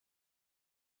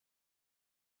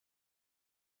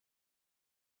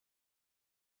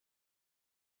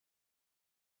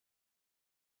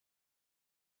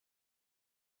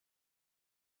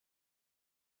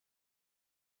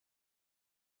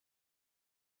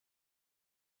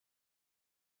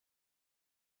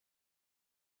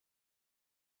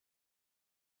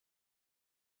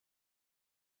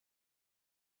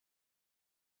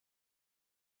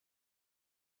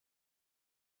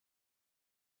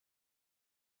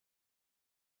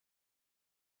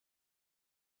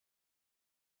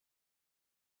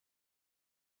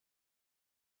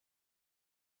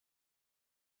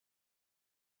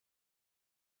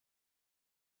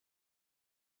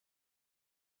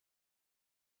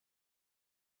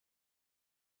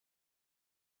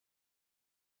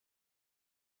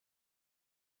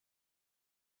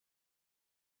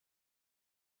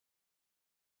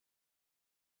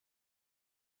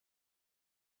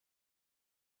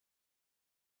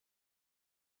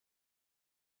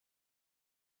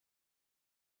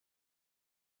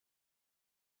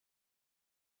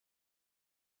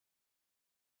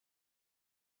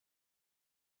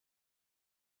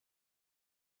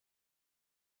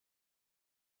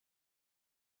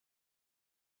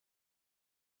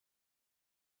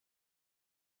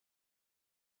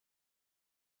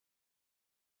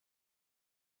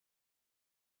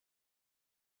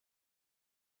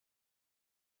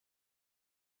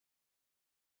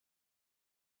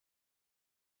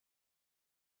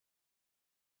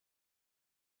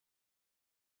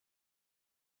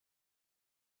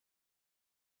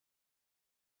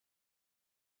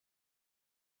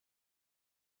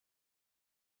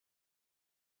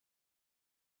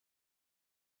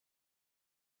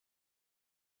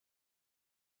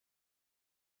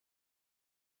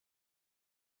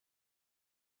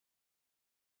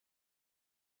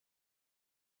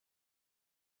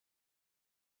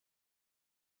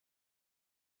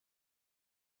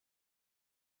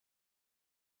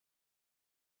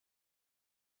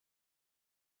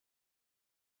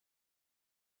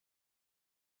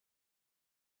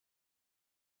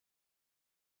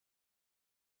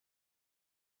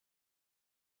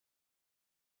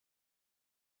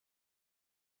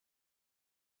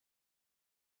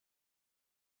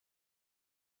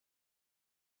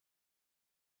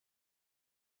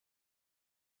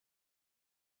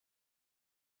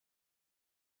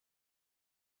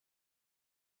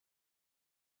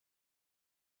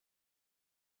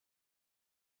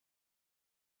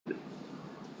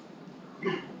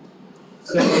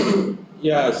So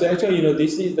yeah, so actually,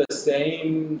 this is the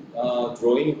same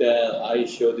drawing that I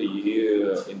showed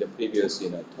you in the previous,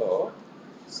 talk.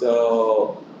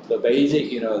 So the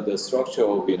basic, the structure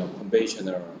of,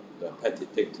 conventional the PET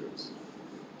detectors.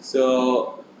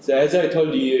 So as I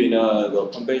told you, in the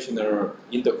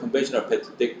conventional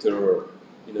PET detector,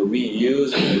 we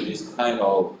use this kind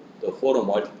of the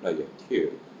photomultiplier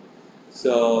tube.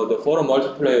 So the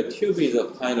photomultiplier tube is a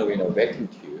kind of vacuum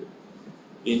tube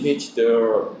in which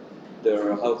the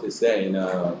how to say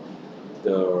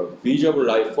the visible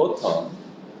light photon.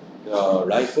 The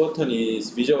light photon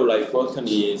is visible light photon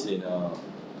is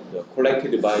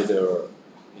collected by you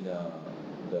know,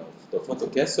 the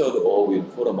photocathode or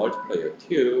with photomultiplier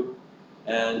tube,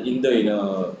 and in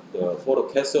the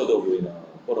photocathode of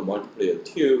photomultiplier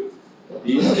tube,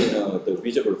 the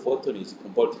visible photon is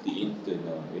converted into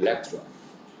electron,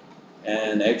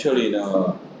 and actually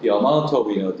the amount of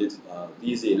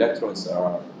these electrons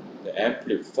are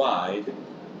amplified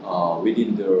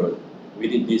within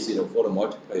this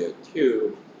photomultiplier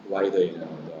tube by the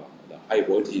high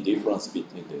voltage difference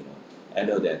between the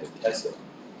anode and the cathode.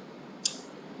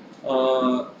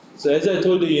 So as I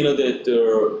told you, that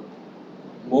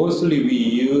mostly we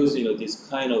use this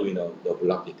kind of the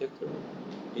Bloch detector,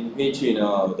 in which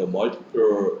the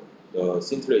multiple the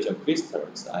scintillation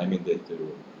crystals. I mean that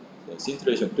the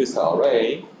scintillation crystal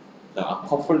array are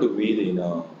coupled with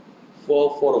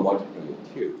four photomultiplier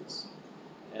tubes,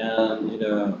 and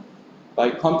by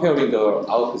comparing the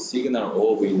output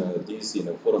signal of these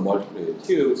photomultiplier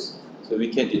tubes, so we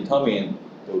can determine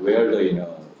where the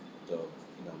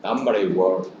gamma ray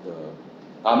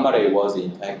was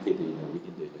impacted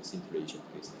within the scintillation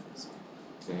crystals.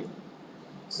 Okay.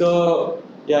 So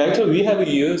yeah, actually we have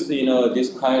used this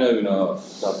kind of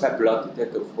the PET Bloch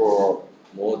detector for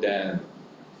more than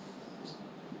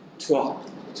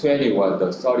 20 what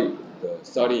the 30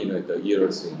 the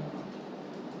years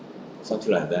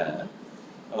something like that.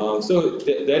 So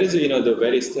that is the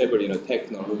very stable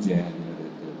technology, and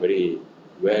the very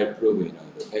well proven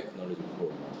the technology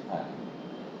for time.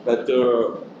 But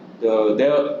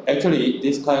there actually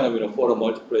this kind of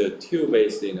photomultiplier tube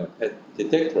based PET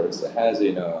detectors has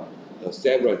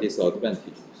several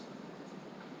disadvantages.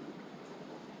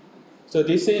 So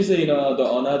this is the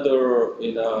another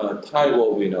type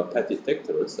of PET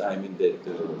detectors. I mean the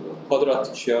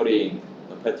quadratic sharing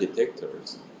PET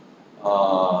detectors.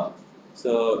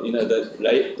 So the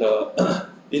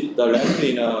the left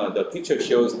the picture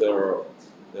shows the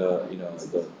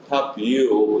top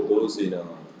view of those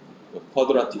the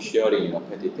quadratic sharing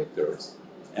PET detectors,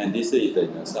 and this is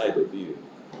the side view.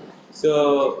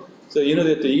 So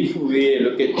that if we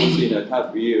look at this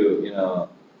top view,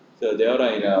 so there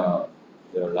are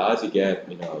the large gap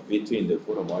between the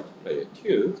photomultiplier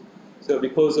tubes. So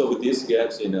because of these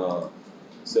gaps,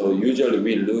 so usually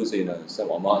we lose some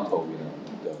amount of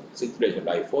the scintillation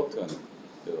light photon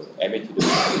emitted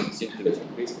by scintillation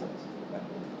crystals.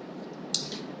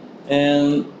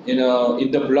 And in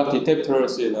the Bloch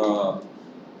detectors,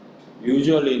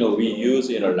 usually we use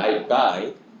light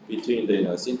guide between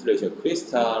the scintillation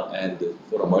crystal and the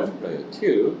photomultiplier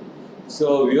tube.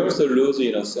 So we also lose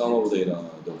some of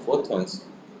the photons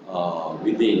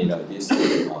within this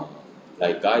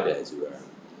light guide as well.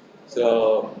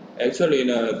 So actually,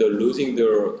 the losing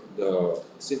the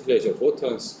scintillation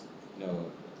photons,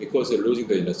 because losing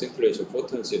the scintillation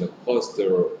photons, cause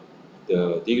the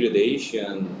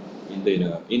degradation in the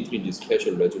intrinsic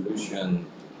spatial resolution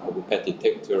of a PET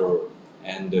detector,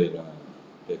 and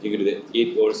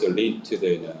it also leads to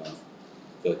the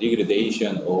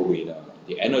degradation of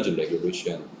the energy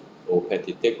regulation of PET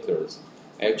detectors.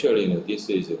 Actually, this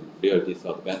is a real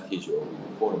disadvantage of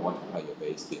photomultiplier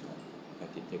based PET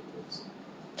detectors.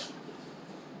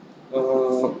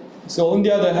 So on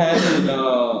the other hand,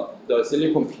 the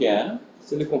silicon PN,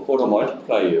 silicon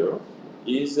photomultiplier,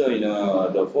 is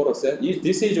the photosensor.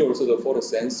 This is also the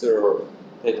photosensor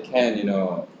that can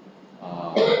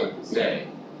say.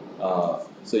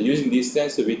 So using this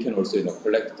sensor, we can also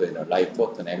collect the light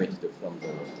photon emitted from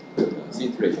the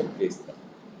scintillation crystal.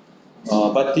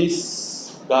 But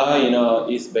this guy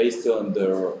is based on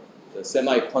the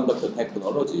semiconductor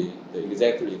technology.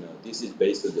 Exactly, this is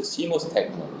based on the CMOS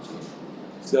technology.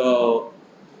 So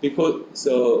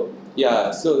so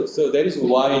that is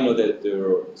why that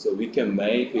so we can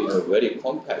make very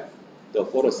compact the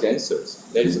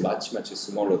photosensors that is much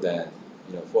smaller than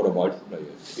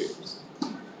photomultiplier tubes.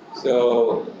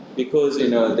 So because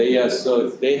they have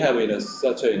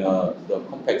such a the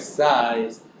compact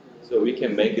size, so we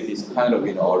can make this kind of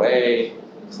array.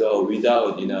 So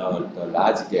without the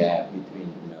large gap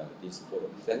between these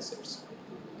photosensors.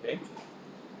 Okay.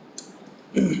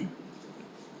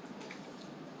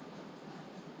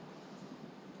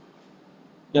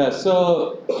 Yeah,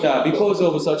 so yeah, because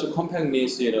of such a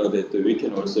compactness, that we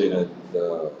can also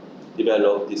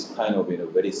develop this kind of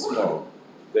very small,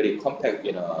 very compact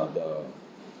the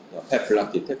PET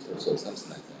plug detectors or something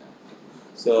like that.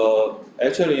 So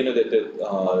actually,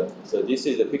 so this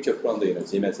is a picture from the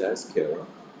GMS Healthcare.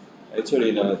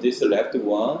 Actually, this left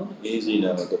one is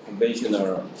the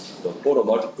conventional the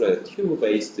photomultiplier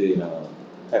tube-based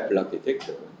PET plug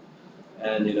detector,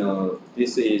 and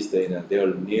this is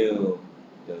their new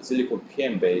the silicon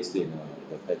PM-based the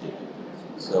PET detector.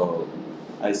 So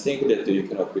I think that you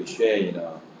can appreciate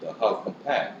how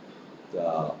compact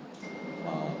the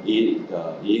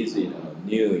is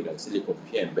new silicon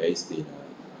PM-based the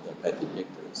PET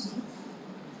detectors.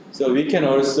 So we can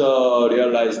also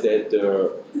realize that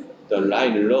the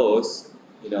line loss,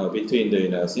 between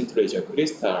the scintillation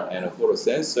crystal and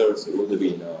photosensors would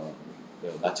be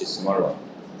much smaller,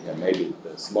 maybe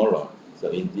smaller. So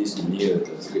in this new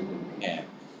the silicon PM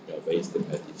based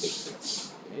PET detector.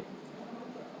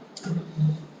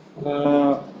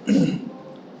 Okay.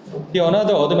 The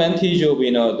another advantage of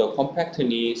the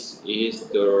compactness is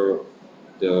the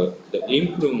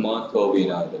improvement of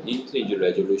the intrinsic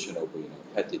resolution of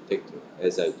PET detector,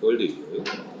 as I told you.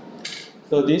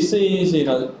 So this is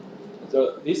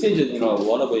this is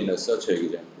one of such an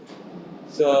example.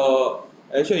 So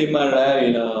actually in my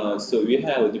lab, so we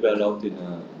have developed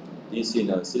this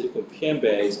silicon PM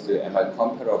based MI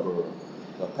comparable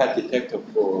PET detector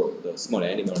for the small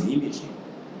animal imaging.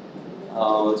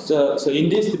 So in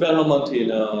this development,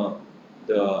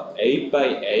 the 8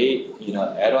 by 8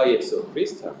 LISO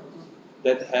crystal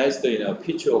that has the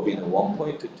pitch of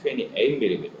 1.28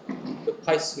 millimeter, the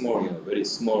quite small, very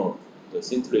small, the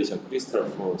scintillation crystal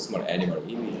for small animal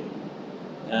imaging.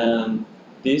 And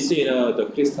this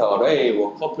the crystal array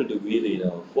were coupled with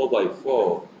 4 by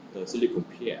 4 the silicon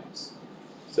PMs.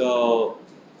 So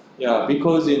yeah,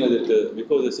 because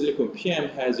because the silicon PM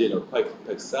has quite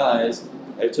compact size,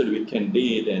 actually we can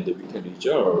read and we can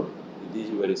resolve these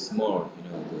very small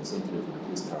the scintillation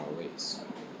crystal arrays.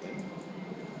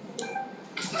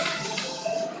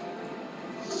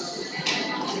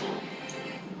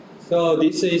 So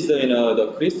this is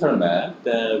the crystal map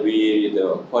that we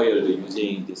acquired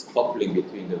using this coupling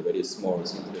between the very small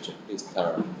scintillation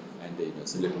crystal and the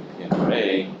silicon PM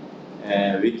array,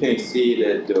 and we can see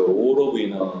that all of the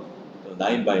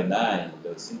 9 by 9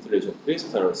 the scintillation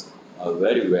crystals are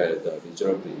very well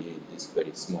resolved in this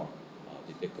very small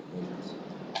detector modules.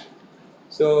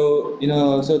 So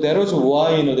so that was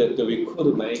why that we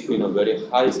could make very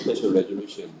high spatial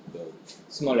resolution the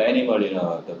small animal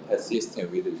the PET system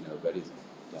with very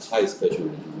high spatial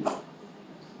resolution.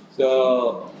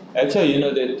 So actually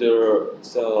that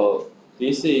so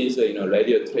this is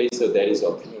radio tracer that is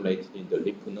accumulated in the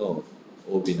lymph node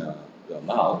of the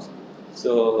mouse.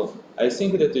 So I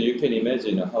think that you can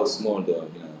imagine how small the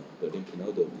the lymph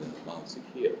node of the mouse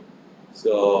here.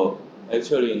 So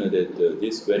actually that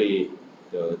this very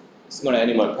the small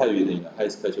animal PET with high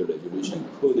spatial resolution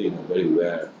could very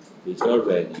well resolve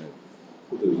and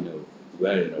could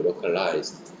well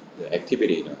localize the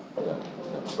activity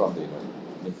from the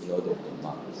lymph node of the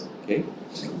mouse. Okay.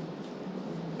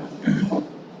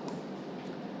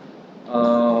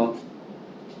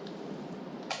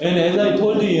 And as I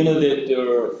told you,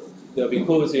 that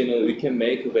because we can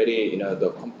make very the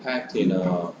compact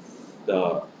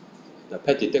the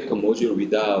PET detector module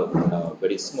without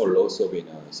very small loss of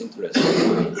scintillation.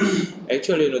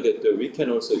 Actually, that we can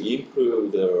also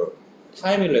improve the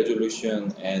timing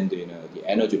resolution and the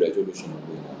energy resolution of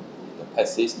the PET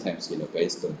systems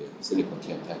based on the silicon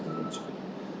PM technology.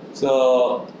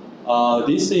 So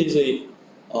this is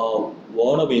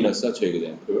one of such an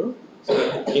example,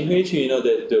 in which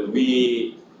that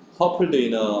we coupled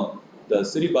the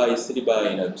 3 by 3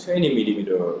 by 20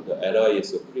 millimeter the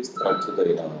LISO crystal to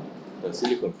the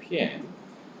silicon PM,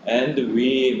 and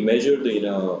we measured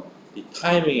the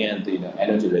timing and the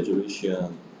energy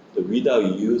resolution without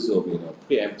use of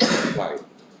preamplifier.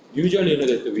 Usually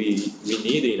that we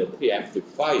need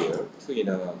preamplifier to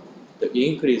the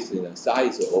increase in the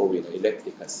size of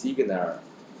electrical signal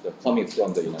coming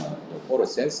from the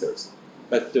photosensors.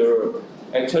 But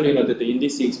actually, that in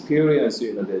this experience,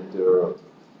 that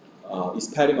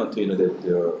experiment,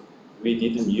 that we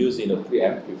didn't use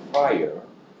preamplifier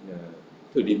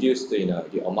to reduce the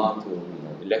amount of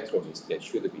electrons that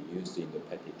should be used in the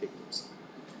PET detectors.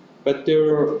 But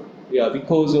yeah,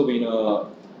 because of the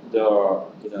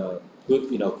good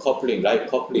coupling, right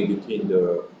coupling between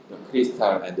the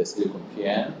crystal and the silicon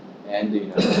PM, and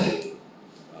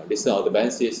recent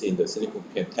advances in the silicon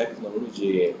PM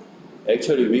technology,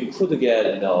 actually we could get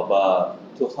about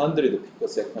 200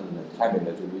 picosecond time and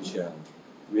resolution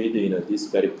with this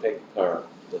very practical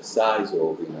the size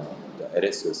of the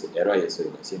LSO, LISO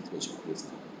integration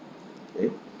crystal.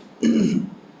 Okay.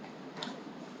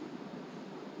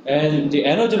 And the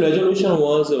energy resolution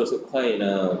was also quite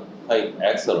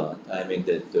excellent. I mean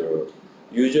that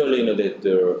usually that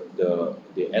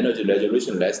the energy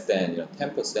resolution less than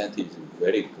 10% is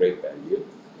very great value.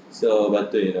 So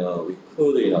but we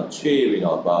could achieve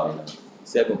about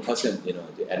 7%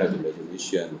 the energy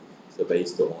resolution. So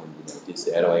based on this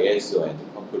LISO and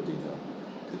coupled to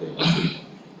the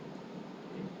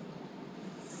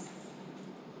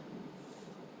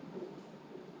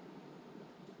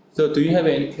So do you have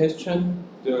any question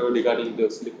regarding the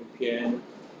silicon PM,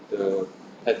 the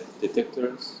PET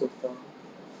detectors so far?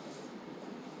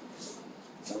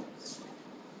 No?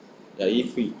 Yeah,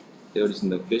 if there is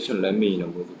no question, let me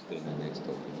move to the next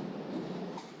topic.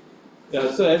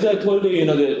 Yeah, so as I told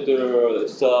you,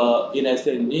 so in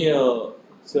SNEO,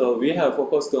 so we have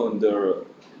focused on the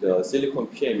silicon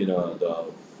PM,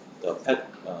 the PET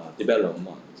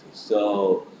development.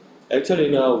 So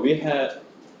actually, we had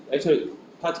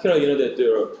particularly,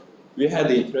 that we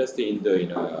had interest in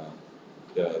the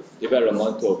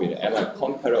development of MI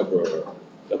comparable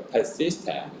the PET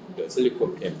system, the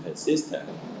silicon PM PET system.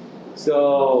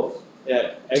 So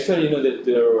yeah, actually, that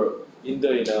in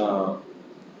the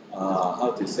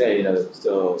how to say,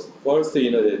 so first,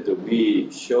 that we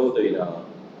showed the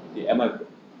MI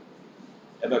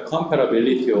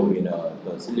comparability of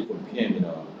the silicon PM,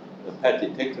 the PET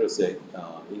detectors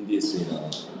in this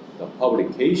the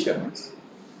publications.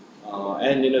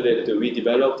 And that we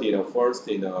developed first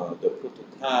the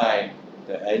prototype,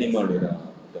 the animal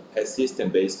the PET system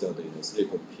based on the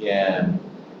silicon PM,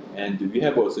 and we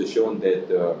have also shown that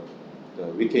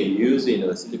we can use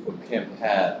silicon PM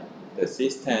PET the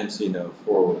systems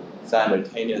for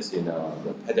simultaneous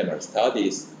the PET MRI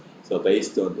studies. So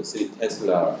based on the 3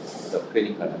 Tesla the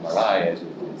clinical MRI, as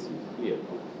you can see here.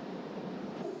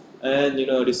 And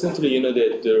recently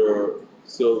that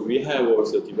so we have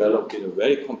also developed a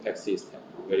very compact system,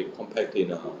 very compact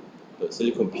the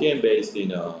silicon PM based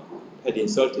PET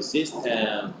insert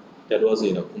system that was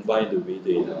combined with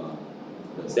the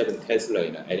 7 Tesla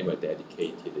animal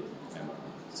dedicated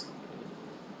MRIs.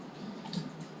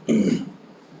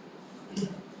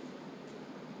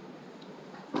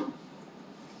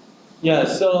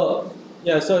 So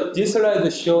this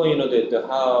slide show that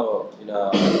how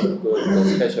good the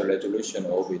spatial resolution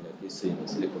of this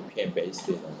silicon PM based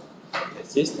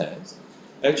systems.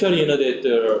 Actually, that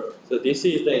so this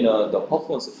is the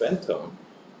performance phantom,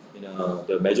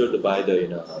 the measured by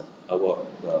the our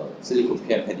silicon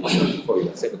PM PET for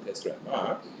 7 Tesla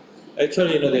MR.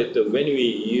 Actually, that when we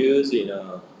use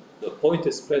the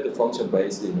point spread function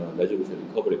based resolution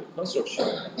recovery reconstruction,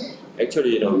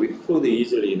 actually we could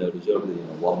easily resolve the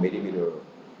 1 millimeter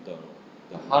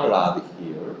the hard rod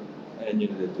here, and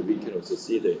that we can also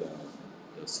see the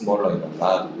smaller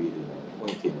rod with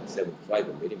point 0.75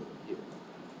 millimeter here.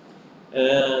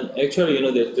 And actually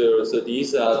that so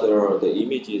these are the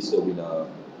images of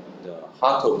the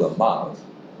heart of the mouth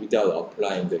without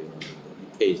applying the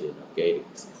EKG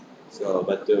gates. So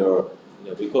but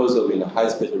because of high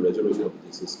spatial resolution of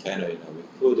this scanner, we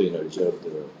could resolve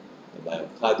the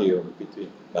myocardium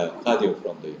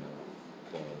from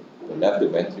the left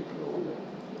ventricle.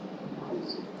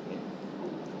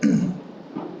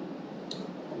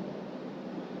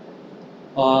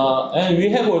 And we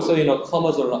have also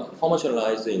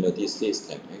commercialized this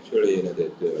system. Actually,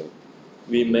 that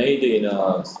we made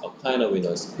a kind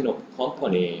of spin-off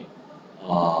company,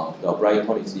 the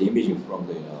Brightronics Imaging from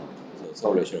the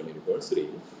Seoul National University,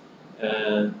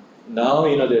 and now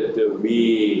that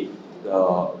we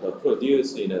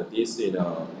produce this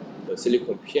the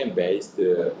silicon PM based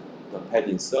the PET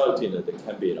insert that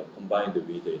can be combined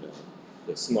with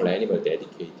the small animal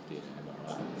dedicated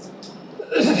MRIs.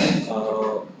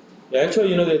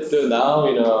 Actually, that now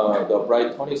the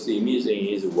Brightronics Imaging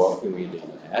is working with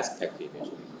aspect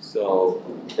imaging. So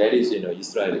that is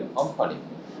Israeli company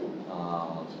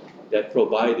that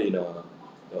provide the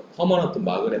permanent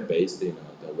magnet based the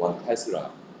 1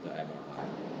 Tesla the MRI.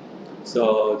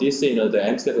 So this the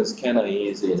M7 scanner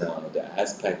is the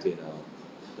aspect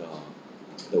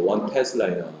the 1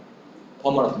 Tesla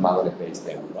permanent magnet based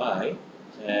MRI,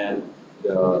 and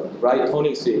the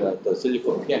Brightronics the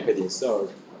silicon PM PET insert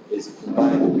is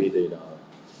combined with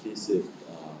this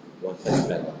 1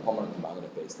 Tesla permanent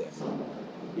magnet based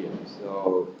MRI here.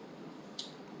 So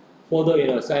for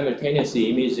the simultaneous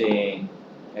imaging,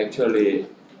 actually,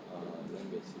 let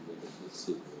me see whether this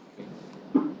is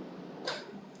working.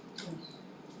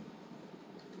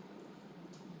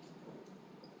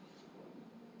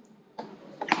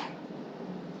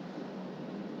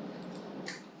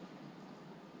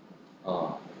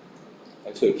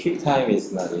 Actually, QuickTime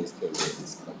is not installed in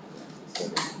this component. So,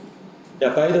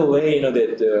 yeah, by the way, that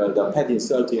the pad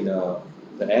insert, the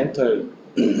enter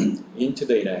into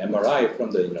the MRI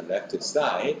from the left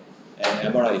side,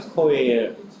 and MRI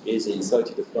coil is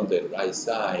inserted from the right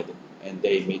side, and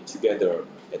they meet together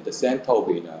at the center of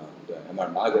the MR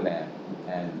magnet,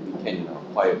 and we can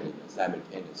acquire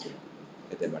simultaneously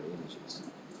at MR images.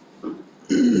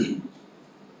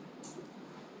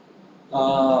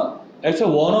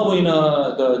 Actually, one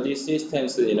of these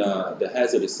systems that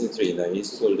has recently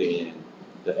installed in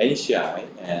the NCI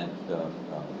and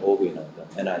of the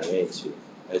NIH,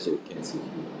 as you can see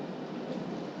here.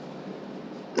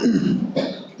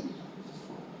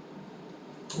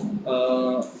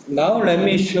 Now let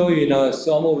me show you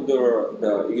some of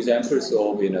the examples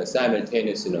of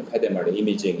simultaneous PET MR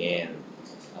imaging in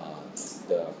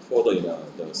for the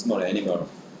small animal,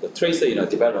 the tracer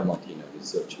development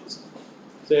researches.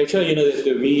 So actually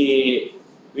that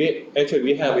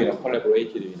we have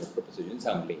collaborated with Professor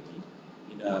Yunsang Lee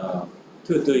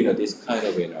to do this kind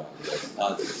of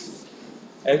studies.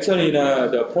 Actually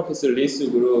the Professor Lee's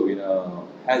group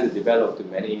has developed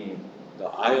many the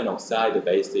iron oxide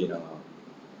based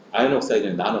iron oxide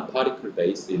and nanoparticle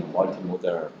based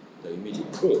multimodal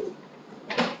imaging proof.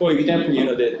 For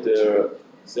example, that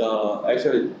so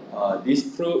actually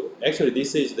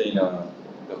this is the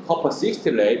copper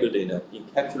 60 labeled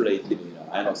encapsulated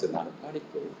iron oxide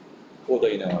nanoparticle for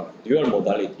the dual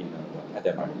modality PET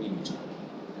MR imaging.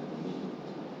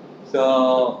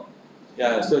 So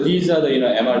yeah, so these are the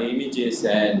MR images,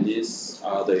 and these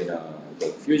are the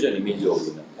fusion image of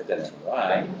PET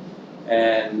MRI.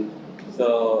 And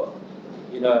so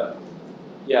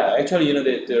yeah, actually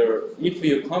that if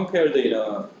you compare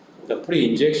the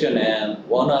pre-injection and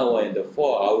 1 hour and the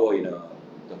 4 hour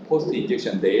the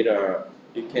post-injection data,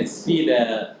 you can see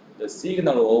that the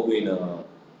signal of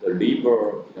the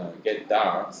liver get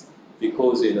dark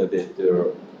because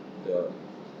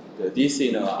this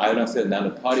iron oxide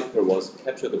nanoparticle was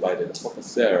captured by the copper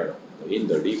cell in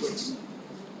the livers.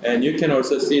 And you can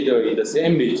also see in the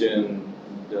same region,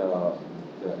 the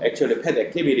actually PET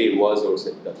activity was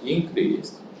also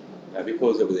increased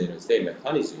because of the same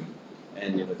mechanism,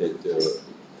 and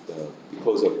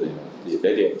because of the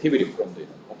radioactivity from the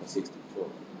copper 64.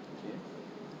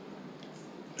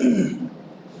 Okay.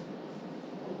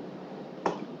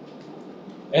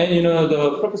 And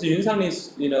the Professor Yunsang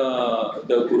is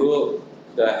the group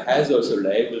that has also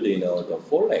labeled the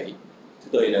folate to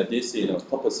the this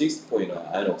copper 64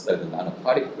 iron oxide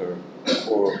nanoparticle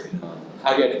for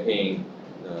targeting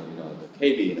the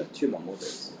KB tumor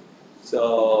models.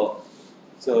 So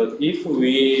if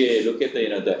we look at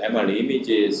the MR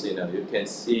images, you can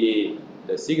see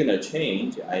the signal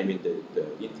change. I mean the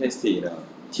intensity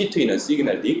T2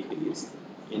 signal decrease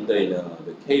in the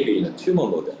KB tumor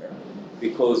model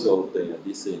because of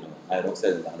this iron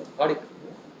oxide nanoparticle.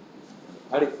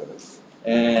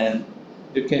 And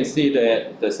you can see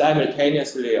that the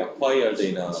simultaneously acquired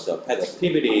the PET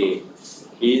activity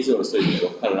is also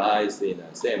localized in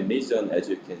the same region, as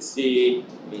you can see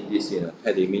in this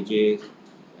PET images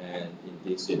and in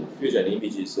this fusion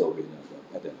images of the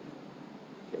PET.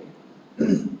 Okay.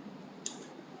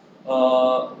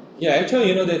 Yeah,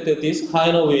 actually, that this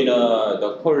kind of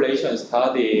the correlation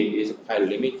study is quite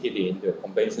limited in the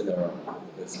conventional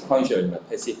sequential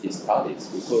PET-CT studies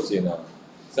because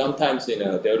sometimes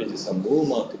there is some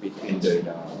movement between the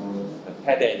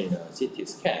PET and CT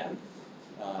scan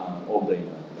of the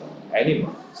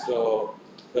animal. So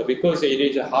because it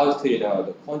is hard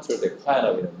to control the kind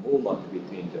of movement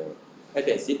between the PET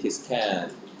and CT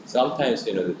scan, sometimes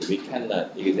we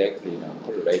cannot exactly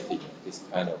correlate this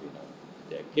kind of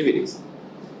the activities.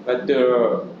 But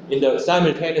in the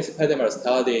simultaneous PET MR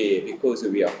study, because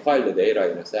we acquire the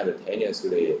data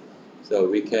simultaneously, so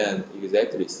we can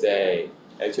exactly say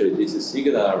actually this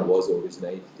signal was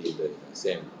originated in the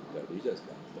same regions.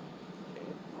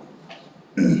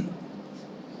 Okay.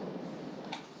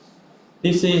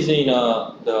 This is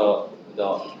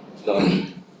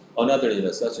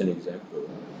another such an example.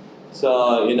 So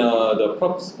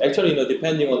actually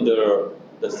depending on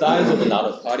the size of the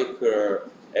nanoparticle,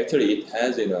 actually it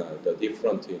has the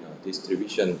different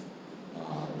distribution,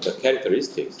 the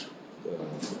characteristics,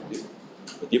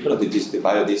 the different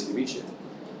biodistribution.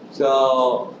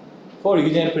 So for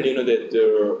example, that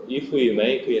if we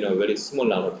make very small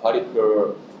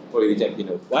nanoparticle, for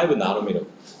example 5 nanometer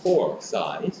core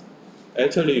size,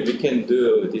 actually we can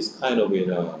do this kind of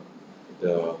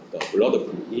the blood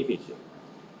imaging.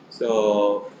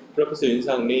 So Professor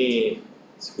Yunsang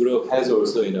Lee's group has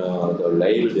also the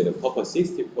labeled copper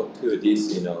 64 to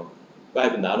this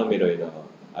 5 nanometer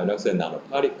iron oxide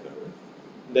nanoparticle.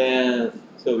 then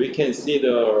so we can see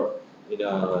the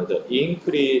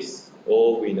increase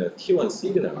of T1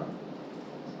 signal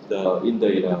in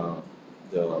the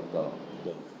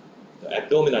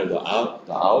abdominal the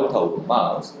aorta of the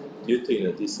mouse due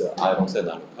to this iron cell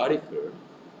nanoparticle,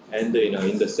 and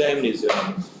in the same region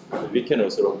we can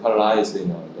also localize the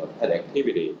PET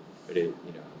activity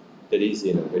that is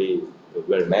very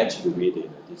well matched with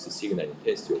this signal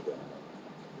intensity of the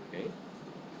okay.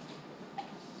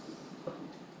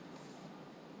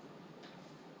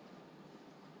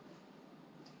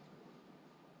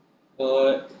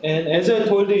 And as I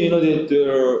told you,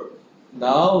 that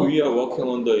now we are working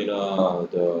on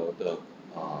the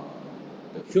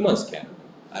human scan.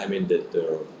 I mean that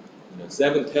the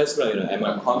 7 Tesla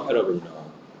MR comparable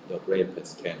the brain PET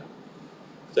scanner.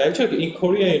 So actually in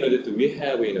Korea, that we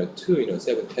have 2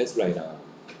 7 Tesla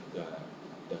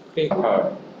the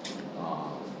clinical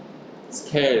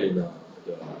scale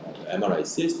the MRI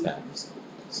systems.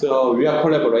 So we are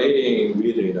collaborating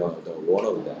with the one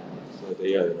of them. So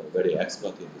they are very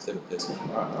expert in the 7 Tesla.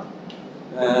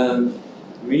 And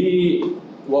we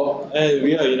are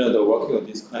working on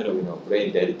this kind of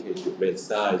brain dedicated brain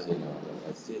size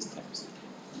systems.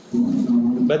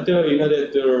 But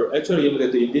actually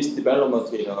that in this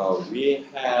development we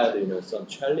had some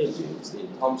challenges in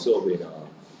terms of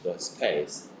the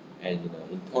space and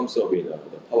in terms of the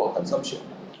power consumption.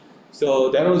 So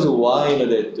that was why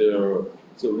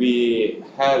so we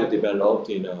have developed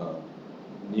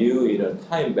new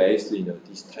time-based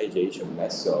digitization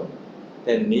method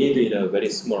that need a very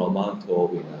small amount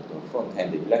of the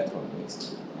front-end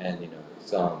electronics and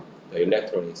some the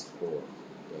electronics for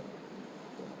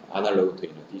the analog to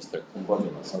digital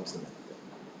conversion or something like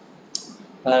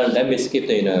that. Let me skip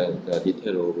the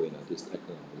detail of this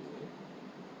technology.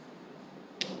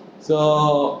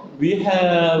 So we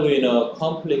have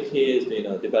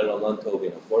complicated development of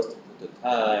first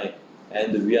prototype,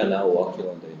 and we are now working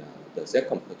on the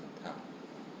second prototype.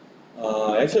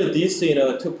 Actually, these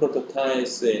 2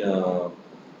 prototypes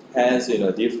has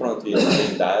different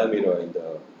in diameter and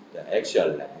the axial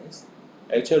length.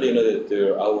 Actually,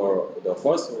 the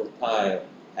first prototype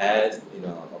has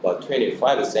about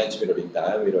 25 centimeter in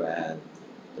diameter and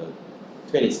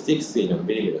 26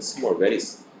 millimeter small, very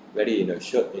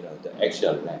short the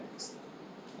axial length.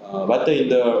 But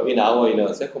in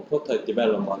our second prototype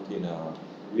development,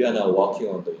 we are now working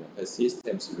on the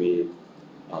systems with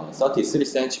 33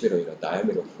 centimeter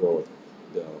diameter for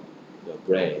the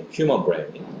brain, human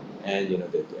brain, and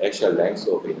the actual length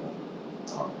of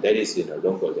that is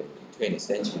longer than 20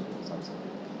 centimeter or something.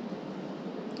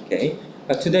 Okay.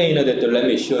 But today, let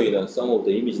me show you some of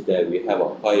the images that we have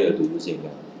acquired using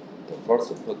the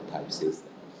first prototype system.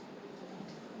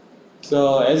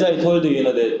 So as I told you,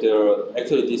 that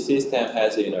actually this system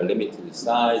has limited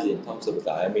size in terms of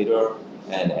diameter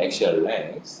and axial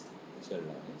length.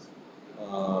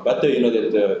 But that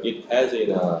it has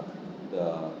the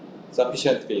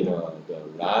sufficiently the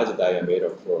large diameter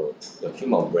for the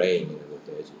human brain,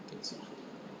 as you can see.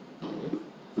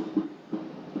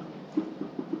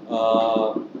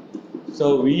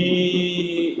 So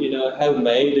we have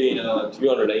made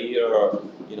dual layer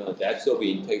depth of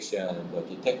interaction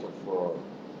detector for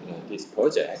this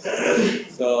project.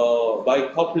 So by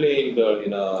coupling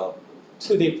the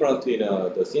 2 different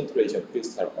the scintillation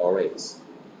crystal arrays,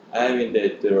 I mean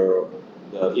that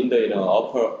in the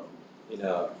upper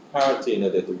part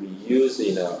that we use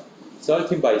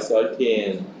 13 by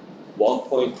 13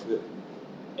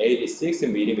 1.86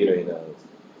 millimeter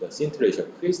the scintillation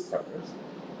crystals,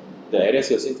 the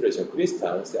LSO scintillation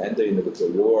crystals, and the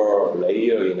lower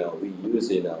layer we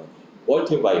use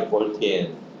 14 by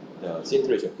 14 the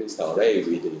scintillation crystal array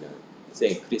with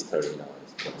same crystal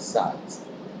size.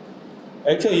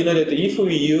 Actually, that if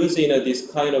we use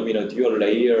this kind of dual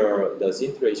layer the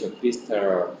scintillation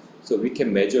crystal, so we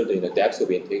can measure the depth of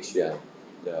interaction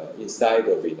inside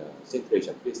of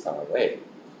scintillation crystal array.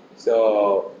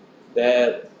 So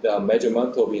that the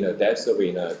measurement of depth of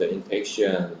the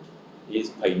interaction is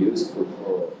quite useful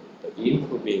for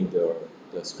improving the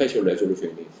spatial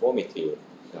resolution uniformity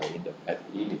in the PET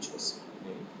images.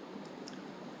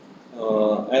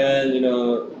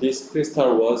 And this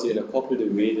crystal was coupled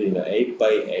with 8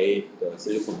 by 8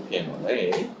 silicon PM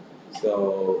array.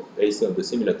 So based on the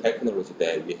similar technology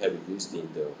that we have used in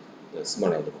the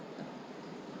small animal.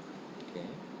 Okay.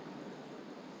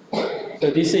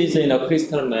 So this is a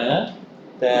crystal map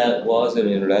that was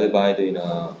led by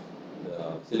the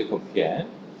silicon PM.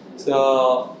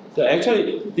 So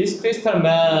actually this crystal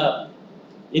map.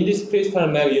 In this crystal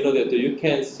map, that you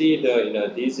can see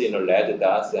these red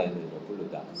dots and blue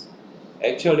dots.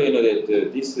 Actually, that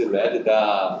this red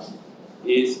dot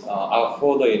is are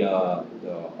for the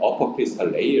upper crystal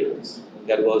layers.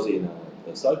 That was the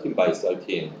 13 by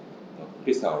 13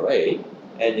 crystal array,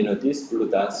 and this blue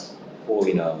dots for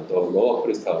the lower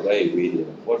crystal array with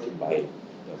 14 by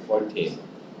 14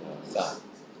 size.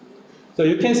 So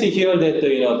you can see here that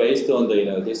based on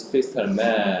this crystal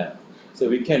map, so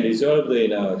we can resolve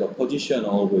the position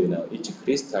of each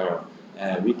crystal,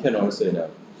 and we can also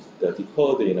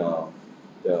decode the,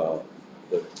 the,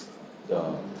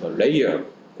 the layer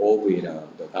of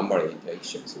the gamma ray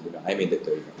interactions. I mean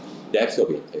the depth of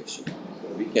interaction. So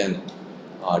we can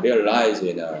realize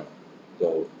in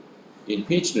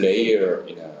which layer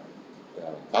the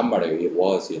gamma ray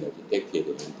was detected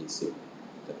in this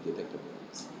detector.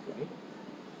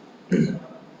 Right?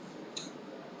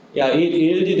 Yeah, it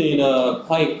yielded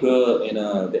quite good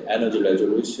the energy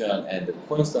resolution and the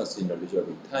constants in the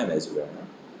resolving time as well.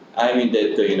 I mean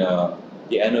that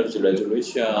the energy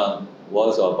resolution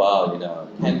was about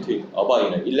 10 to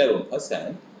about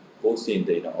 11%, both in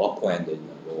the upper and the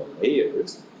lower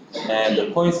layers, and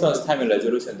the constant time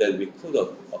resolution that we could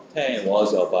obtain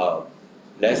was about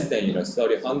less than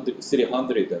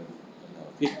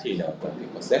 350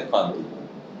 per second,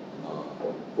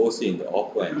 both in the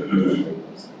upper and the lower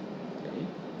layers. Okay.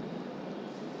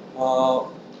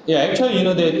 Yeah, actually,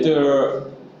 that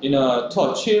to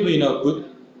achieve good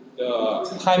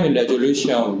time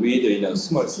resolution with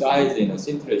small size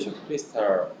scintillation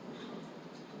crystal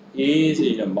is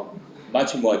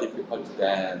much more difficult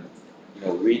than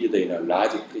with the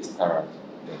large crystal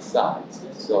size.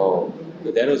 So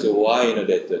that is why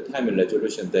that the time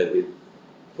resolution that we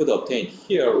could obtain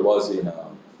here was the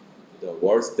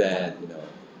worse than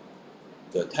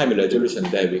the time resolution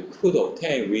that we could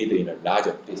obtain with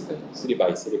larger crystal, 3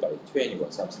 by 3 by 20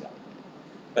 or something like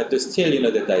that. But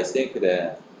still, that I think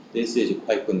that this is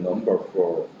quite good number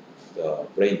for the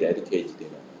brain dedicated the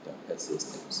PET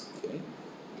systems. Okay.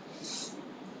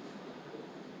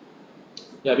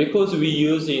 Yeah, because we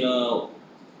use about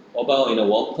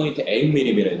 1.8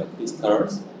 millimeter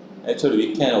crystals. Actually,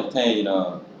 we can obtain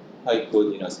quite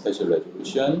good spatial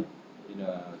resolution.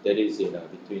 That is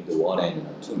between the 1 and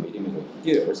 2 millimeter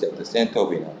here at the center of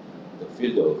the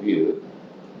field of view.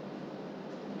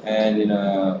 And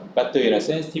but the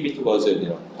sensitivity was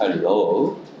quite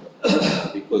low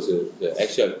because the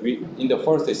actual in the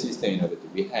first system that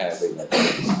we have actual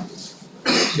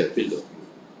field of view.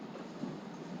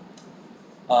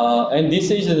 And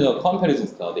this is a comparison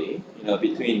study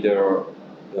between the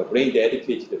brain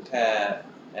dedicated PET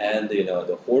and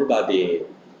the whole body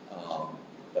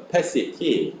the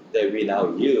PET-CT that we now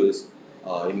use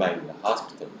in my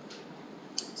hospital.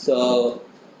 So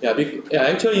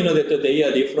actually that they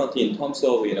are different in terms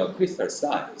of crystal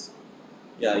size.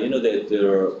 Yeah,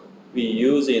 that we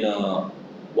use about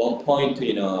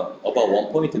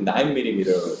 1.9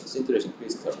 millimeter scintillation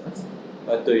crystals,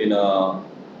 but in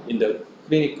the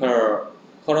clinical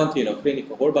current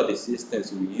clinical whole body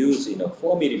systems we use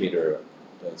 4 millimeter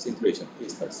scintillation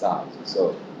crystal size.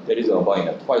 So that is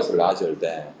about twice larger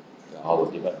than our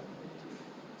development.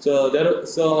 So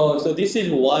this is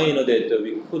why that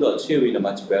we could achieve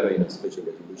much better spatial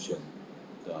resolution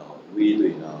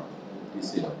with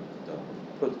this the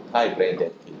prototype brain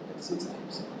dedicated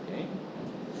systems. Okay.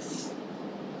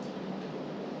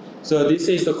 So this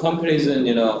is the comparison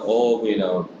of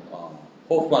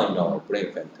Hoffman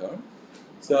brain phantom.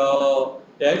 So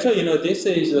actually this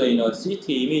is CT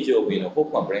image of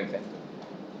Hoffman brain phantom,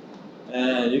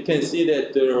 and you can see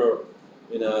that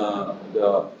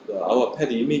our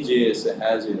PET images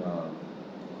has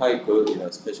quite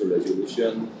good spatial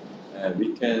resolution, and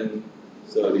we can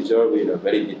resolve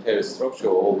very detailed structure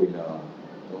of the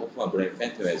Hoffman brain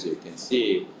phantom, as you can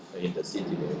see in the CT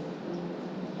data.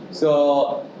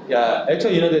 So yeah,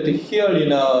 actually that here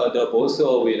the both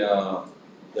of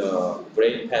the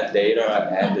brain PET data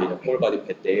and the whole body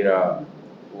PET data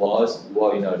were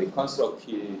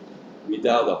reconstructed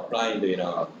without applying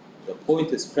the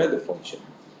point spread function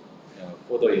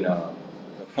for the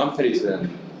comparison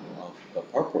of the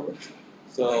purpose.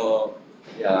 So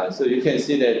yeah, so you can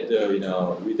see that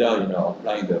without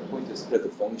applying the point spread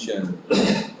function,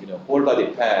 whole body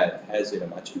PET has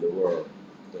much lower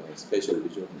the spatial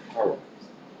resolving power.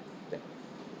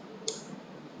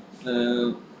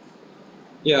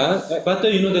 Yeah, but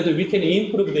that we can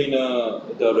improve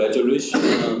the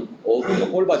resolution of the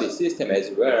whole body system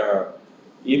as well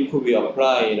if we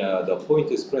apply the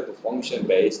point spread function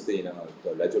based the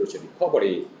resolution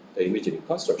recovery, the image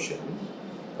reconstruction.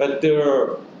 But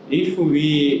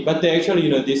actually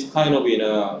this kind of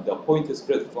the point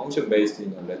spread function based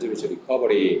resolution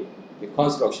recovery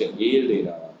reconstruction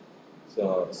yield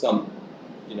so some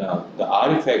the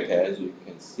artifact, as you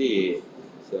can see,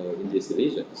 so in these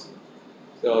regions.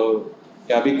 So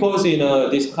yeah, because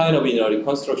this kind of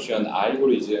reconstruction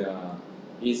algorithm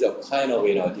is a kind of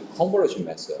deconvolution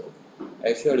method.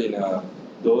 Actually,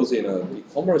 those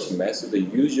deconvolution method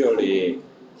usually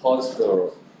consider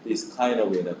this kind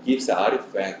of Gibbs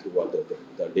artifact or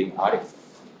the ring artifact.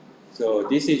 So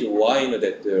this is why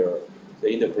that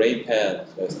in the brain pad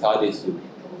studies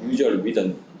usually we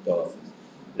don't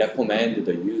recommend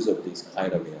the use of this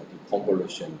kind of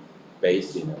deconvolution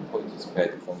based point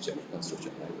spread function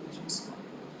reconstruction algorithms.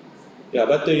 Yeah,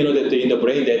 but that in the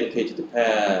brain dedicated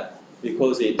pad,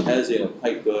 because it has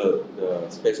quite good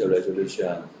spatial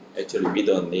resolution, actually we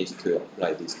don't need to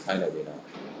apply this kind of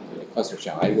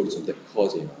reconstruction algorithm that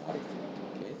cause artifact.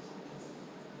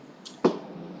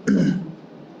 Okay.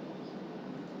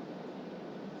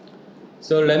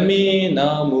 So let me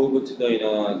now move to the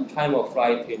time of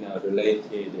flight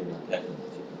related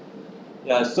technology.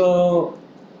 Yeah, so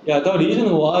yeah, the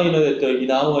reason why that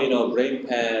in our brain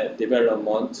pad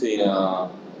development,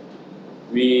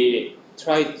 we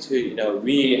try to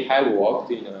we have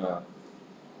worked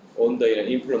on the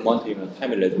implement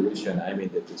time resolution. I mean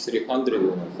the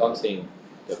 300 something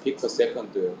the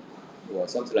picosecond or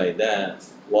something like that,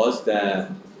 was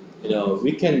that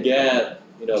we can get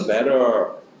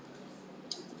better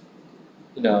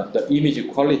the image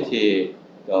quality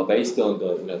based on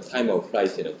the time of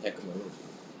flight technology.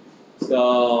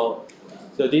 So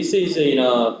this is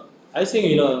I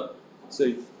think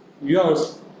so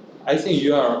I think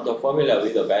you are familiar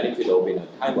with the benefit of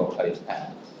time of flight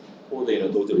path for the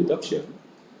dose reduction.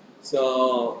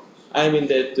 So I mean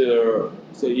that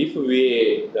so if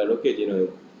we look at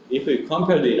if we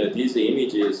compare these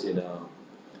images,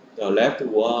 the left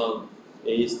one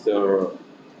is the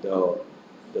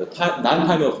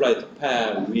non-time of flight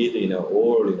path with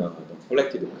all the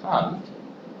collected count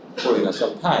for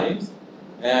some times,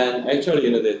 and actually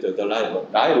the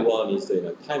right one is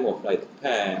the time of flight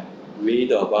path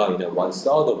with about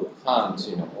 1/3 of the count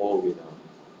all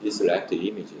these selected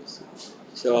images.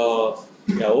 So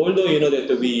yeah, although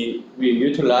that we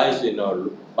utilize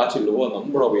much lower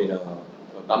number of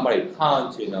gamma ray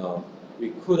counts, we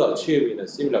could achieve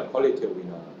similar quality of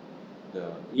the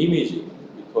imaging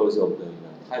because of the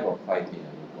time of flight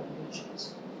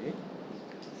informations. Okay?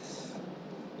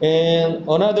 And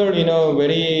another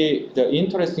very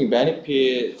interesting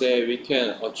benefit that we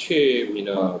can achieve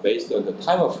based on the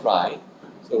time of flight,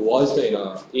 so was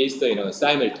is the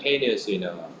simultaneous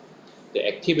the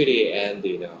activity and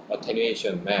the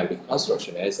attenuation map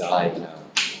reconstruction, as I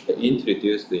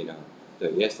introduced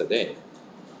yesterday.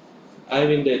 I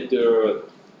mean that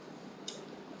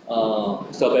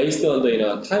so based on the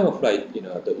time of flight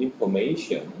the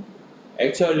information,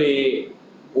 actually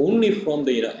only from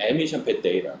the emission path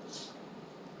data.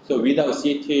 So without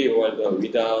CT or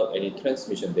without any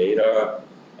transmission data,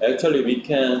 actually we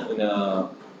can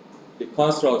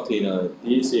reconstruct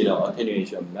this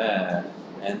attenuation map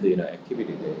and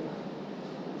activity data.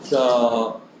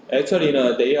 So actually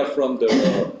they are from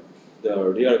the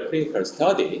real clinical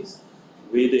studies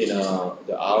with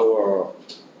our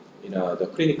the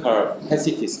clinical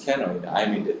PET-CT scanner. I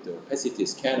mean the PET-CT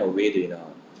scanner with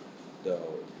the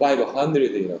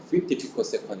 550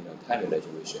 picosecond time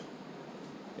resolution.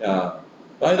 Yeah.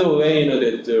 By the way,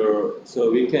 that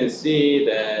so we can see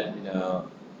that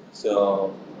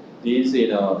so these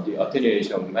the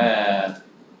attenuation map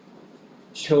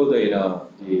show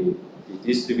the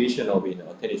distribution of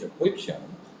attenuation coefficient,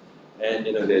 and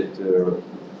that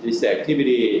this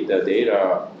activity the data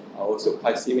are also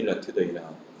quite similar to the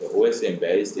OSM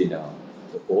based the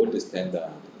gold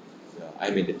standard. I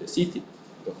mean the CT.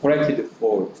 The corrected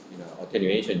for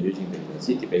attenuation using the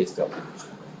CT based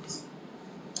attenuation.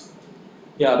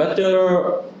 Yeah,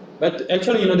 but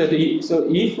actually that so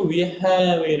if we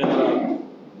have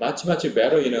much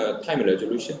better time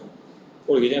resolution,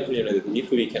 for example if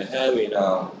we can have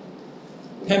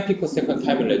 10 picosecond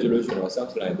time resolution or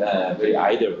something like that, very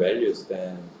ideal values,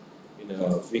 then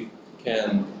we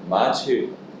can much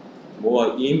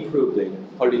more improve the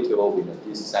quality of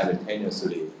this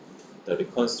simultaneously the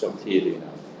reconstructed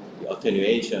the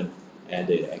attenuation and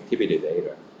the activity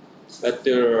data. But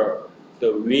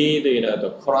with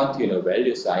the current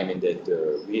values, I mean that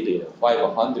with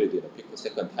 500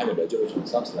 picosecond time resolution,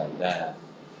 something like that,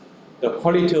 the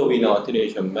quality of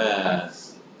attenuation map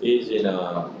is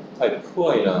quite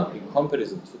poor in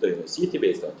comparison to the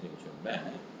CT-based attenuation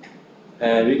map.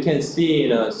 And we can see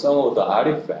some of the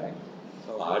artifact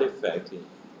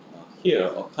here,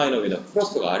 a kind of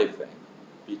crosstalk artifact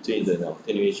between the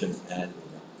attenuation and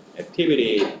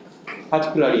activity,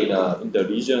 particularly in the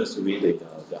regions with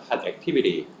the hot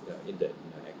activity in the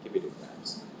activity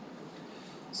maps.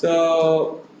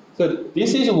 So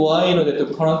this is why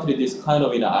that currently this kind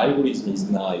of algorithm is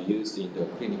not used in the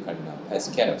clinical PET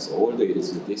scanners, although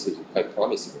this is quite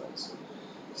promising also.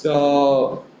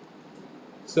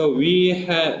 So we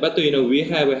have, but we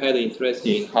have had interest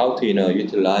in how to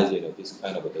utilize this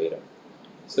kind of data.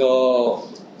 So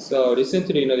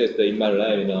recently that in my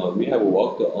lab we have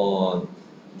worked on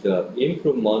the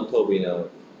improvement of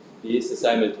this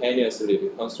simultaneously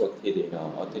reconstructed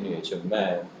attenuation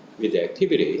map with the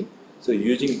activity. So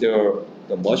using the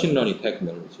machine learning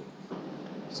technology.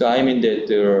 So I mean that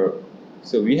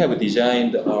so we have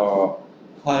designed a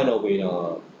kind of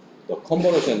the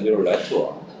convolutional neural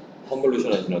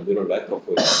network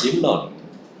for deep learning,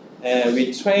 and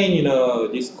we train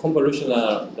this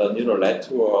convolutional neural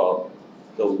network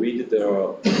with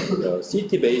the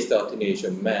CT-based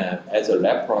attenuation map as a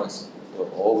reference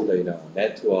of the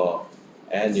network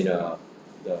and the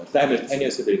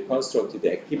simultaneously reconstructed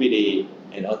activity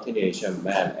and attenuation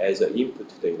map as an input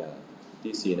to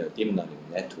this deep learning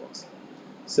networks.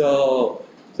 So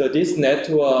this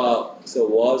network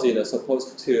was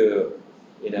supposed to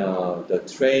the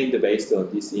trained based on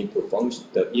this input function,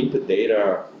 the input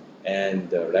data and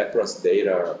the reference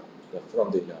data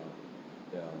from the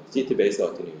CT-based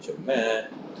attenuation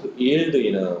map to yield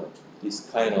this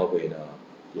kind of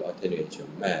the attenuation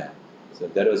map. So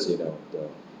that was the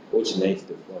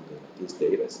originated from these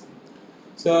data.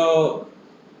 So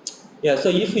yeah, so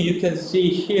if you can see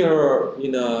here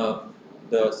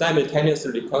the simultaneous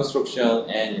reconstruction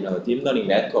and deep learning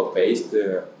network based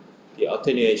the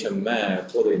attenuation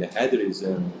map for the head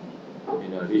region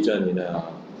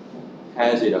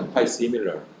has quite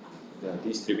similar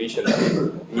distribution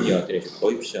of linear attenuation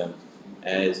coefficient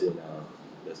as the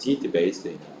CT-based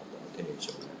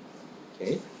attenuation map.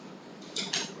 Okay.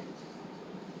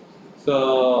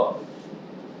 So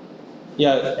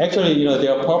yeah, actually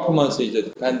their performance is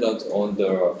dependent on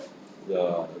the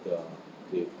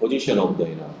position of the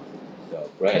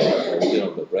brain, region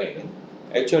of the brain.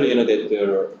 Actually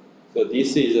that so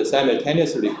this is a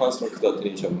simultaneously reconstructed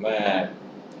attenuation map,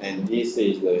 and this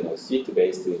is the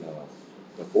CT-based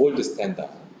the gold standard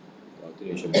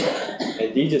attenuation map.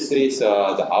 And these three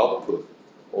are the output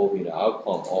of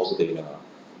outcome of the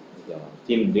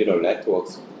deep neural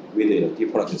networks with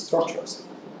different structures.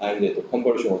 And the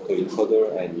convolution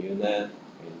autoencoder and UNet and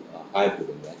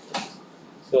hybrid networks.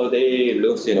 So they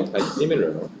look quite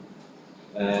similar.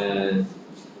 And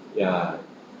yeah,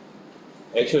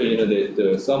 actually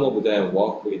the some of them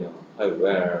work quite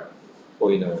well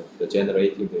for the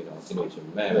generating the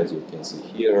attenuation map, as you can see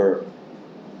here.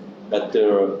 But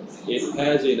it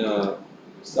has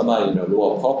some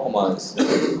lower performance in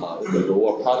the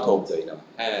lower part of the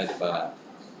head, but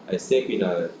I think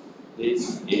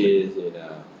this is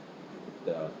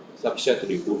the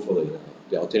sufficiently good for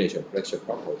the attenuation correction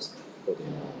purpose for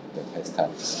the PET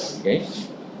studies. Okay.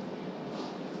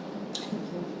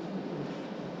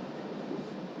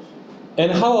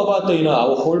 And how about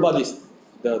our whole body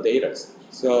the data?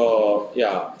 So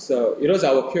yeah, so it was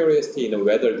our curiosity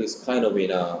whether this kind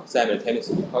of simultaneous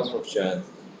reconstruction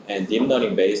and deep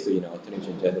learning based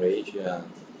attenuation generation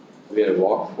will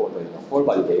work for the whole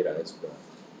body data as well.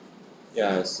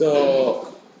 Yeah,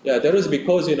 so yeah, that is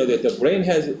because that the brain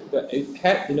has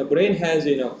brain has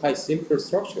quite simple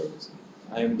structures.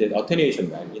 I mean the attenuation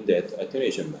map in that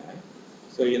attenuation map.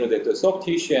 So that the soft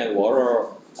tissue and water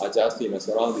are just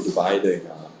surrounded by the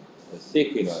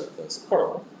thick the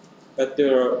skull. But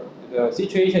the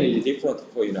situation is different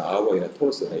for our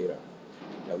torso data.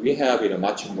 We have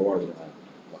much more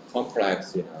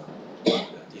complex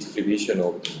distribution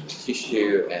of the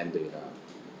tissue and the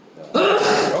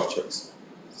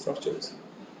structures.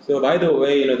 So by the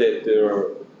way,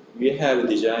 that we have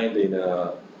designed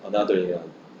another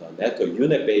network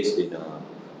unit-based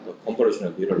the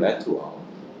convolutional neural network,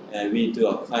 and we do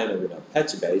a kind of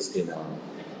patch-based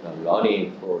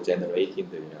learning for generating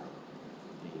the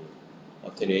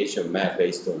attenuation map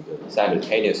based on the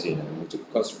simultaneous image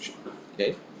reconstruction.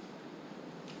 Okay.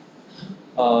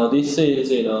 This is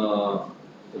the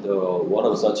one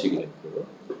of such example.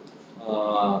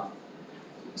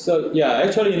 So yeah,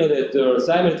 actually that the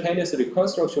simultaneous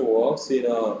reconstruction works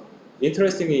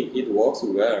interestingly it works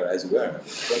well as well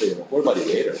for the whole body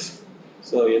data.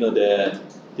 So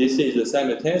this is the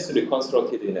simultaneously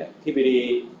reconstructed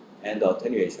activity and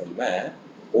attenuation map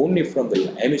only from the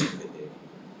emission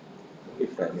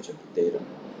data.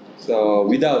 So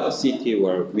without CT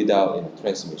or without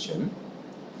transmission.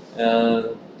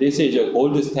 And this is a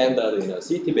gold standard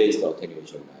CT-based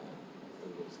attenuation map.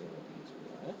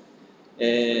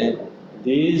 And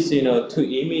these two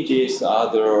images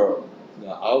are the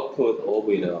output of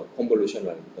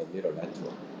convolutional neural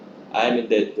network. I mean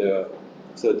that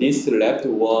so this left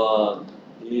one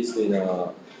is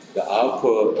the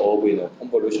output of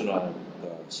convolutional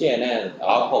CNN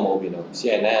outcome of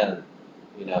CNN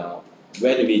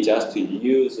when we just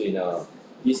use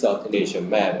this attenuation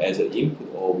map as an input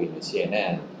of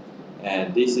CNN,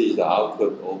 and this is the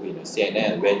output of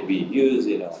CNN when we use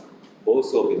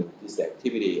both of this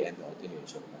activity and the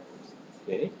attenuation maps.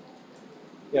 Okay.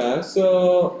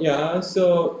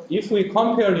 So if we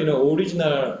compare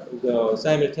original the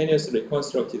simultaneously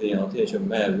constructed attenuation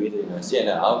map with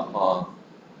CNN outcome,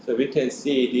 so we can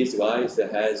see these guys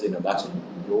has much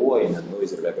lower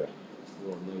noise level,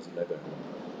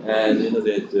 and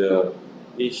that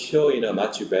it show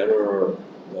much better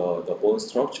the bone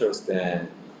structures than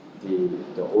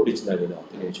the original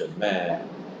attenuation map,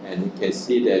 and you can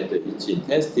see that its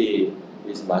intensity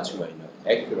is much more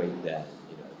accurate than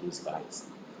these guys.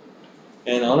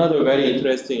 And another very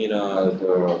interesting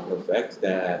the fact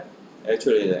that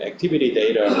actually the activity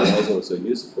data is also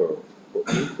useful for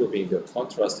improving the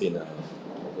contrast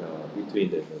between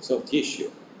the soft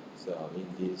tissue. So in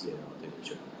these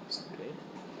attenuation maps. Okay.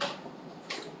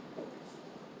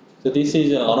 So this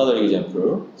is another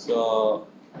example. So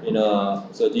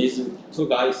so these two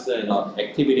guys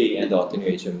activity and the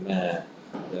attenuation map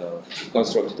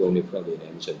constructed only from the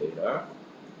emission data,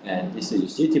 and this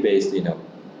is CT based the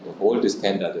gold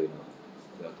standard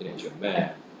the attenuation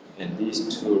map, and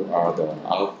these two are the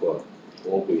output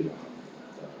of the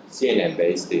CNN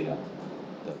based the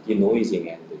denoising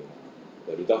and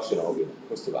the reduction of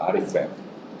positive artifact,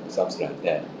 something like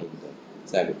that in the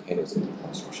simultaneous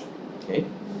reconstruction. Okay.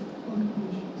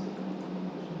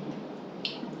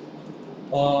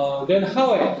 Then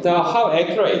how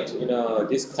accurate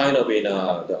this kind of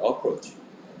the approach.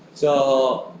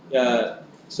 So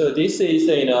so this is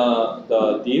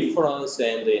the difference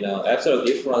and absolute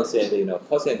difference and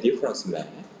percent difference map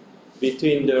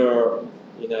between the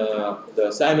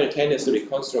simultaneous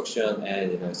reconstruction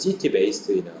and CT based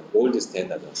gold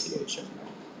standard attenuation.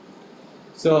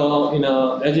 So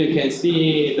as you can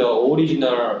see, the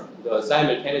original the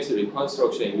simultaneous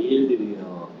reconstruction yielded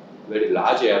very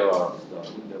large error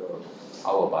in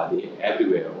our body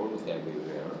everywhere, almost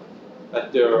everywhere.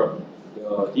 But the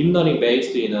deep learning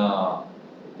based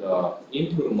the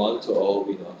improvement of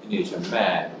attenuation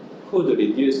map could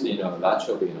reduce much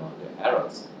of the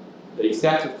errors,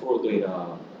 except for the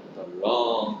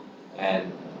lung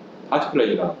and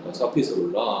particularly the surface of the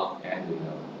lung and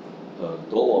the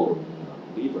dome of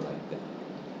the liver like that.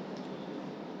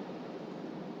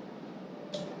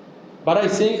 But I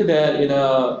think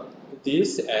that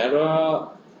this error,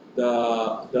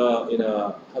 how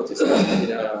to say,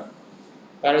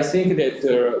 but I think that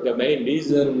the main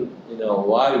reason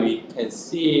why we can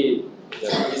see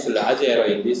this large error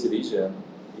in this region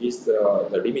is the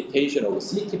limitation of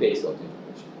CT-based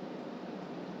attenuation.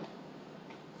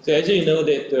 So as you know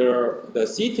that the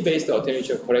CT-based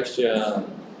attenuation correction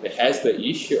has the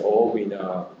issue of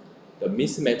the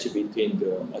mismatch between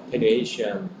the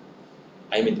attenuation,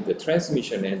 I mean the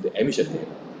transmission and the emission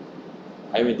data.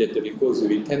 I mean that because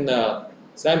we cannot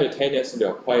simultaneously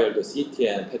acquire the CT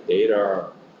and PET data,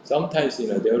 sometimes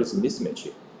there is a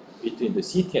mismatch between the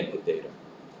CT and PET data.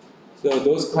 So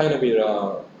those kind of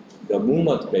the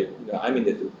movement, I mean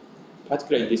that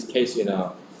particularly in this case,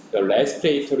 the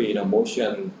respiratory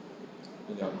motion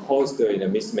cause the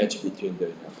mismatch between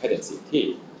the PET and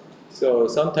CT. So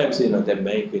sometimes that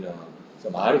make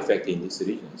some artifact in these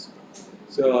regions.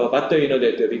 So but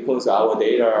that because our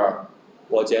data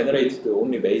was generated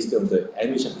only based on the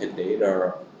emission PET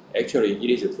data, actually it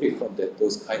is free from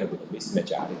those kind of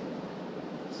mismatch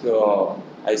artifacts. So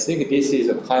I think this is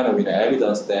a kind of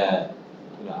evidence that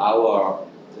our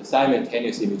the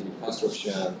simultaneous image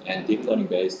reconstruction and deep learning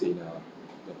based the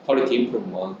quality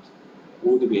improvement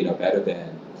would be better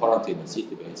than current CT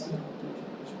based.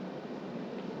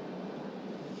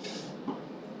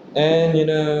 And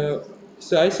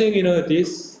so I think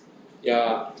this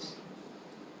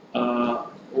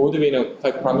would be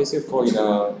quite promising for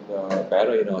the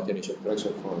better attenuation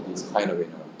correction for this kind of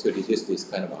to reduce this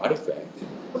kind of artifact.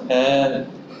 And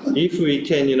if we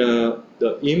can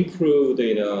improve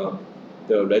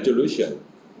the resolution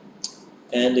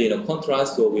and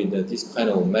contrast with this kind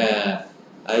of map,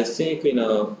 I think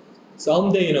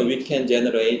someday we can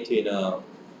generate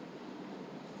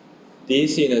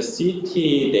this CT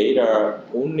data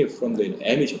only from the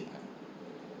emission path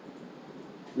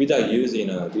without using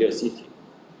real CT,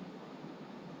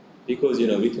 because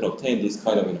we can obtain this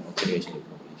kind of attenuation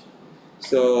information.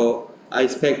 So I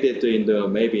expect that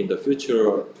maybe in the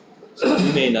future So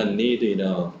we may not need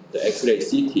the X-ray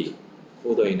CT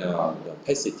for the the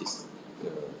PET CT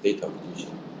data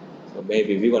acquisition. So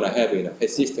maybe we're gonna have PET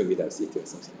system without CT or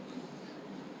something.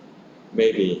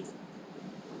 Maybe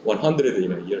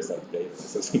 100 years of later or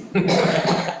something.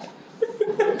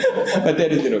 But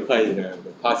that is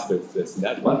quite possible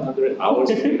scenario. 100 hours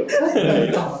later.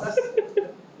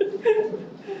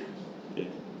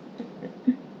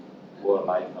 Or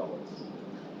light hours.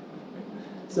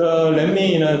 So let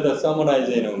me summarize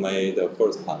the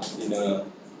first part. So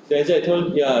as I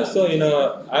told, so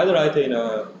I'd like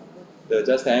to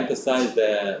just emphasize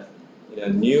that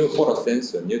new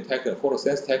photosensor,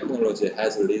 photosense technology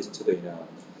has led to the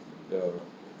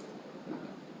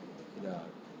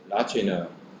large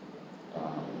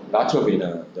of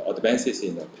the advances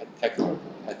in the technology,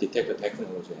 detector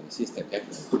technology and system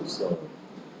technology. So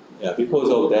because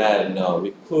of that,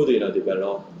 we could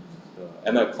develop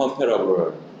ML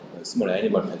comparable small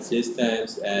animal PET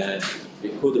systems, and we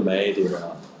could make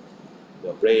the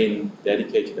brain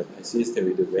dedicated PET system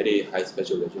with a very high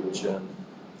spatial resolution,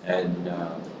 and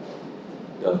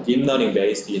the deep learning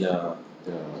based the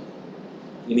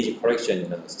image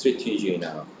correction strategy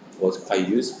was quite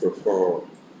useful for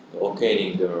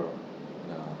obtaining the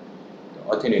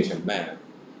attenuation map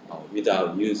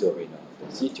without use of the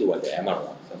CT or the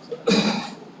MRI.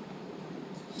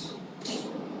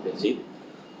 That's it.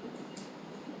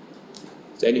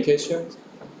 So any questions?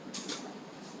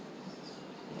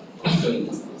 Showing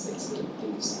this excellent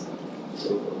things.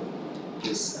 So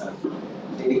this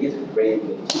dedicated brain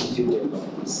will develop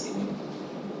this in a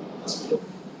hospital.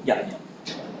 Yeah.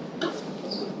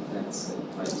 So that's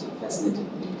quite fascinating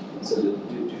thing. So you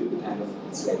do kind of,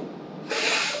 it's like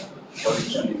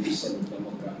position emission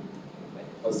mammogram, like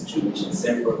position emission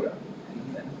cell program, and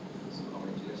then so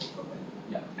congratulations for that.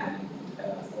 Yeah. And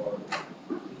for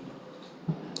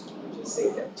just say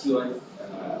that TOF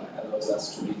allows us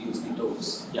to reduce the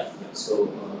dose. Yeah. So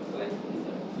like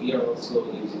we are also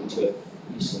using TOF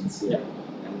missions here, Yeah.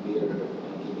 and we are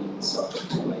giving sort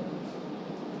of like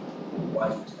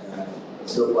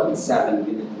 0.7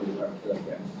 millicurie per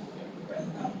kilogram right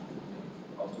now.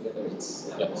 Altogether, it's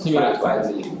similar. 5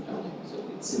 millicurie. So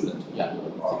it's similar to Yeah.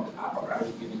 or are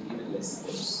we giving even less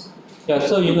dose? Yeah.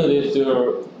 So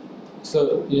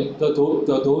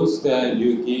the dose that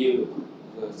you give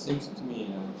seems to me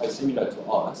quite similar to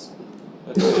us.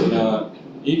 But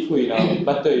if we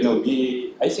but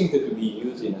I think that we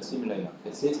use similar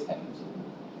PET systems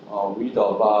with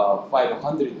about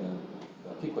 500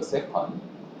 picosecond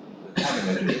the time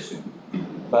resolution.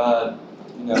 But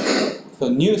so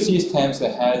new systems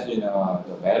that has the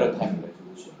better time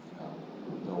resolution.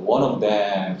 One of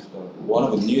them, one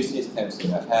of the new systems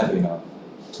have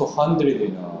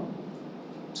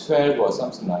 212 or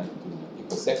something like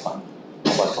picosecond,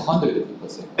 about 200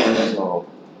 picosecond. So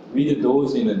with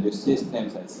those new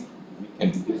systems, I think we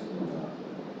can reduce the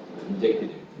injected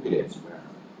activity as well.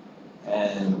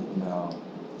 And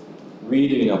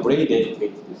with brain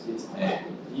dedicated system,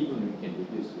 even we can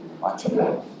reduce much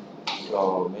more. So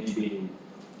maybe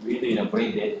with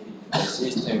brain dedicated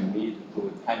system with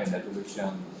good time and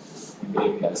resolution,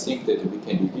 maybe I think that we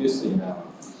can reduce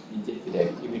injected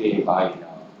activity by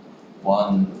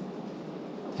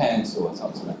 1/10 or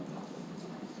something like that.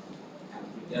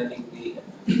 Regarding the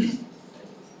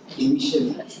initial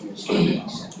attenuation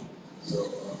reaction, so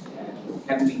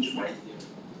can we try here?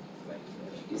 Like,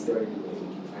 is there any way we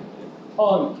can try here?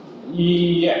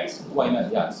 Yes, why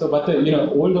not? Yeah. So, but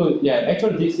although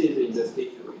actually this is in the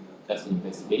stage of just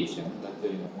investigation, but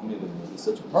only the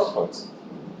research purpose.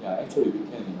 Yeah, actually we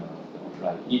can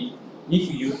apply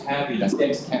if you have the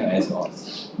same scanner as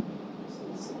us.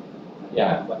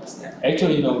 Yeah. What's that?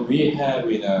 Actually, we have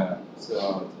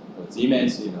so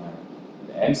Siemens the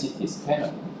MCT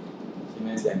scanner,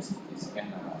 Siemens MCT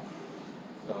scanner.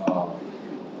 So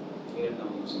Here now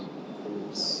using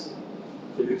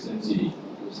Philips and GE.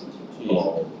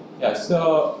 Oh. Yeah,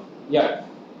 so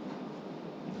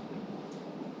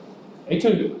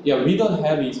actually, we don't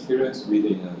have experience with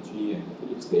GE and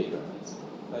Philips data,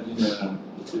 but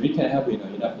we can have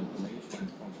enough information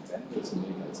from the vendors and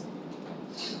maybe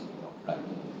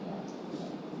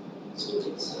So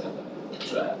it's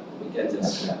we can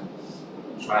just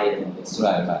try it and just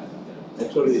right.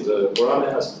 Actually, the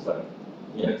Brahma Hospital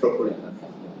in Yeah. Metropolitan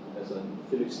has a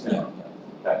Philips Yeah.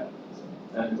 scanner,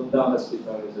 and Dundee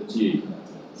Hospital is a GE.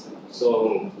 So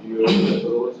your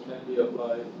methodology can be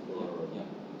applied for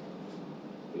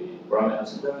the Brahma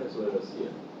Hospital as well as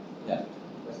here. Yeah.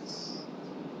 That's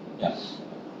Yeah.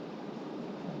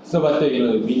 So, but we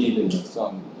need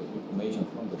some information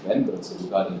from the vendors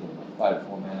regarding the file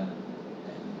format,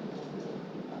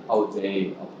 how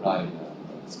they apply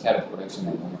scatter protection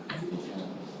and normalization.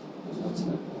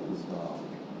 So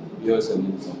we also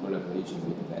need some collaboration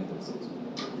with the vendors as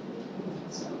well.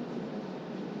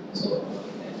 So,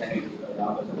 can you give a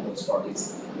round of applause for these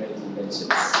great inventions?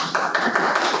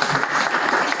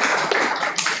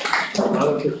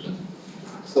 Another question.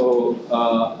 So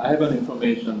I have an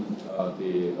information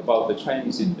about the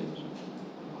Chinese invention.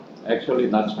 Actually,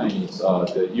 not Chinese.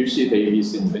 The UC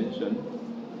Davis invention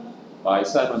by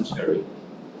Simon Cherry.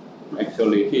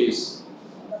 Actually, his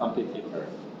competitor.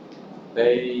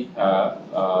 They have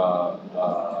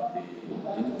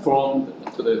informed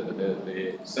to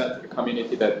the scientific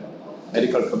community, that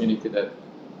medical community, that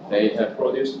they have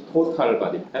produced total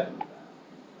body PET,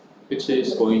 which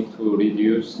is going to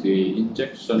reduce the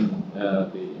injection,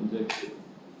 the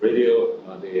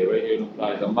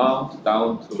radionuclide amount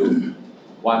down to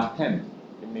 1/10.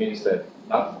 It means that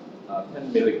not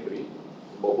 10 millicurie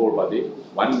for whole body,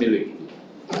 1 millicurie.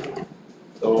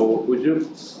 So would you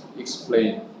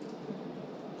explain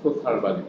total body